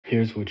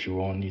Here's what you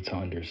all need to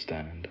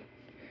understand.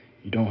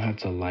 You don't have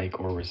to like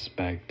or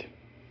respect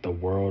the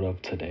world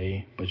of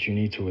today, but you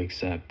need to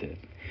accept it.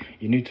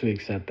 You need to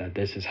accept that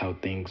this is how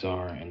things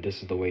are and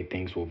this is the way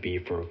things will be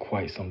for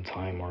quite some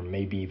time or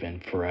maybe even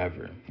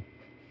forever.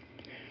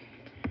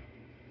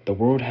 The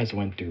world has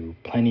went through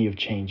plenty of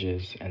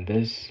changes, and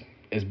this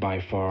is by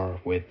far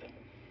with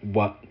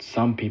what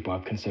some people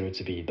have considered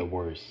to be the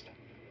worst.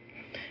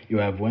 You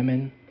have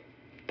women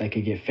that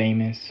could get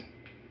famous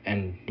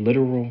and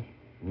literal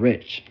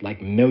rich,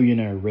 like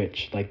millionaire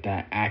rich, like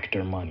that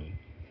actor money.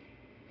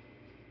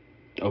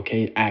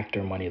 Okay,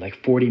 actor money, like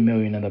 40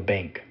 million in the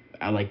bank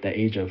at like the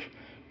age of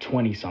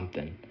 20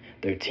 something,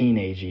 their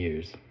teenage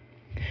years,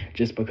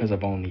 just because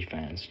of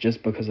OnlyFans,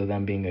 just because of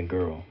them being a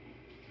girl.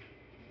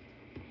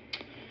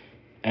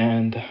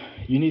 And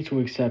you need to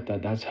accept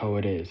that that's how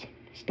it is.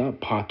 Stop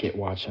pocket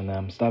watching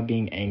them. Stop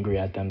being angry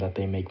at them that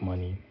they make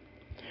money.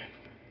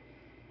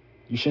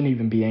 You shouldn't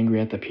even be angry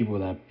at the people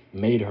that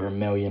made her a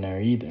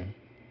millionaire either.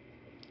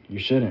 You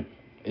shouldn't.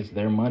 It's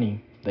their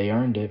money. They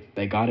earned it.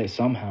 They got it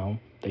somehow.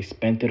 They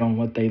spent it on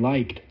what they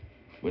liked,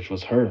 which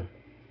was her.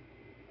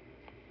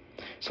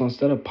 So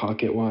instead of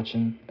pocket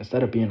watching,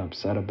 instead of being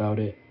upset about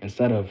it,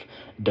 instead of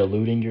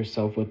deluding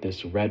yourself with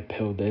this, red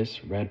pill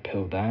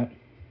that,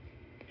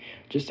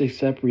 just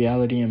accept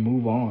reality and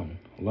move on.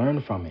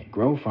 Learn from it.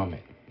 Grow from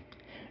it.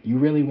 You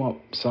really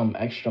want some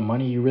extra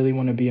money? You really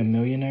want to be a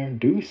millionaire?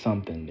 Do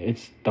something.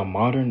 It's the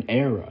modern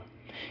era.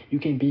 You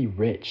can be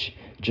rich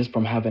just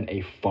from having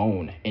a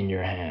phone in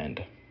your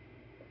hand.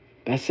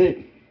 That's it.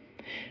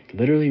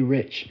 Literally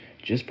rich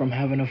just from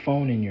having a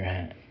phone in your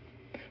hand.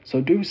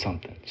 So do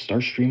something.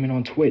 Start streaming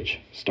on Twitch.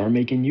 Start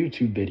making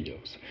YouTube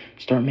videos.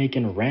 Start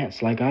making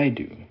rants like I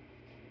do.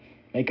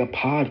 Make a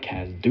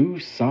podcast. Do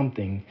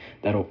something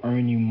that'll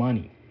earn you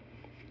money.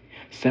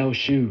 Sell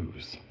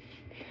shoes.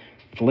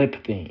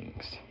 Flip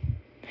things.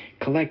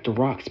 Collect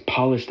rocks,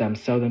 polish them,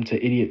 sell them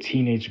to idiot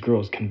teenage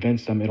girls,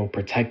 convince them it'll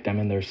protect them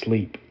in their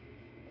sleep.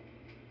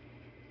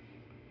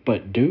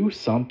 But do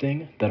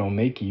something that'll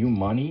make you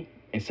money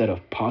instead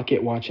of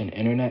pocket watching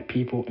internet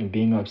people and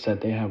being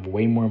upset they have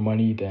way more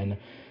money than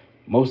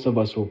most of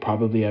us will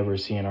probably ever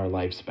see in our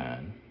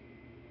lifespan.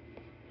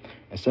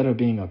 Instead of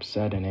being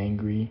upset and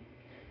angry,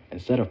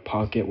 instead of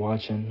pocket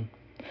watching,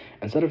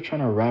 instead of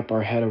trying to wrap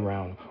our head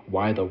around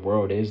why the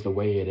world is the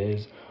way it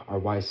is, or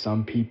why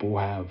some people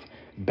have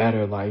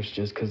better lives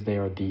just because they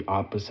are the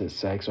opposite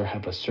sex or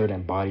have a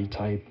certain body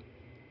type,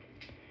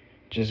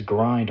 just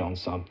grind on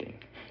something.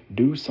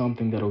 Do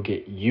something that'll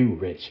get you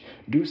rich.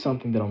 Do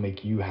something that'll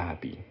make you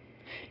happy.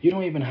 You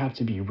don't even have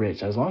to be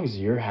rich. As long as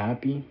you're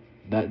happy,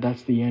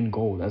 that's the end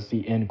goal. That's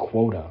the end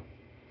quota.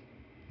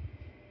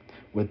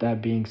 With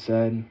that being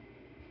said,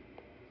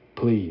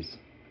 please,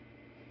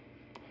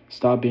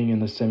 stop being in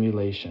the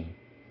simulation.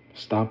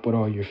 Stop with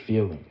all your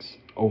feelings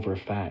over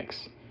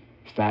facts.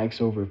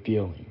 Facts over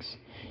feelings.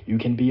 You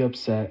can be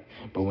upset,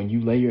 but when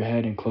you lay your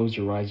head and close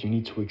your eyes, you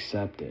need to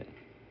accept it.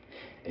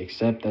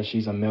 Accept that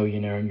she's a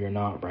millionaire and you're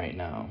not right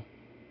now.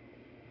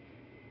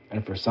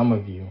 And for some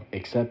of you,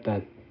 accept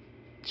that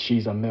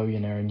she's a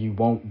millionaire and you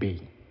won't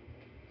be.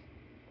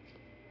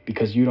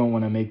 Because you don't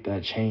want to make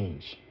that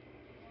change.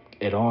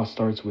 It all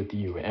starts with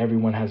you.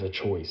 Everyone has a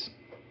choice.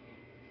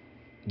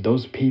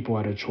 Those people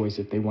had a choice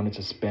if they wanted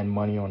to spend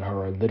money on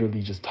her or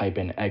literally just type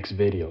in X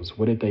videos.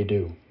 What did they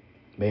do?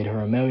 Made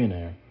her a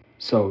millionaire.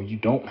 So you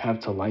don't have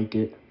to like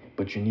it,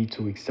 but you need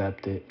to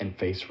accept it and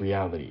face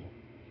reality.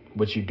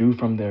 What you do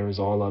from there is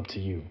all up to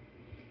you.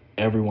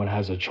 Everyone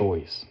has a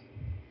choice.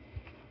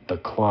 The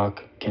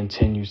clock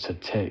continues to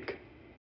tick.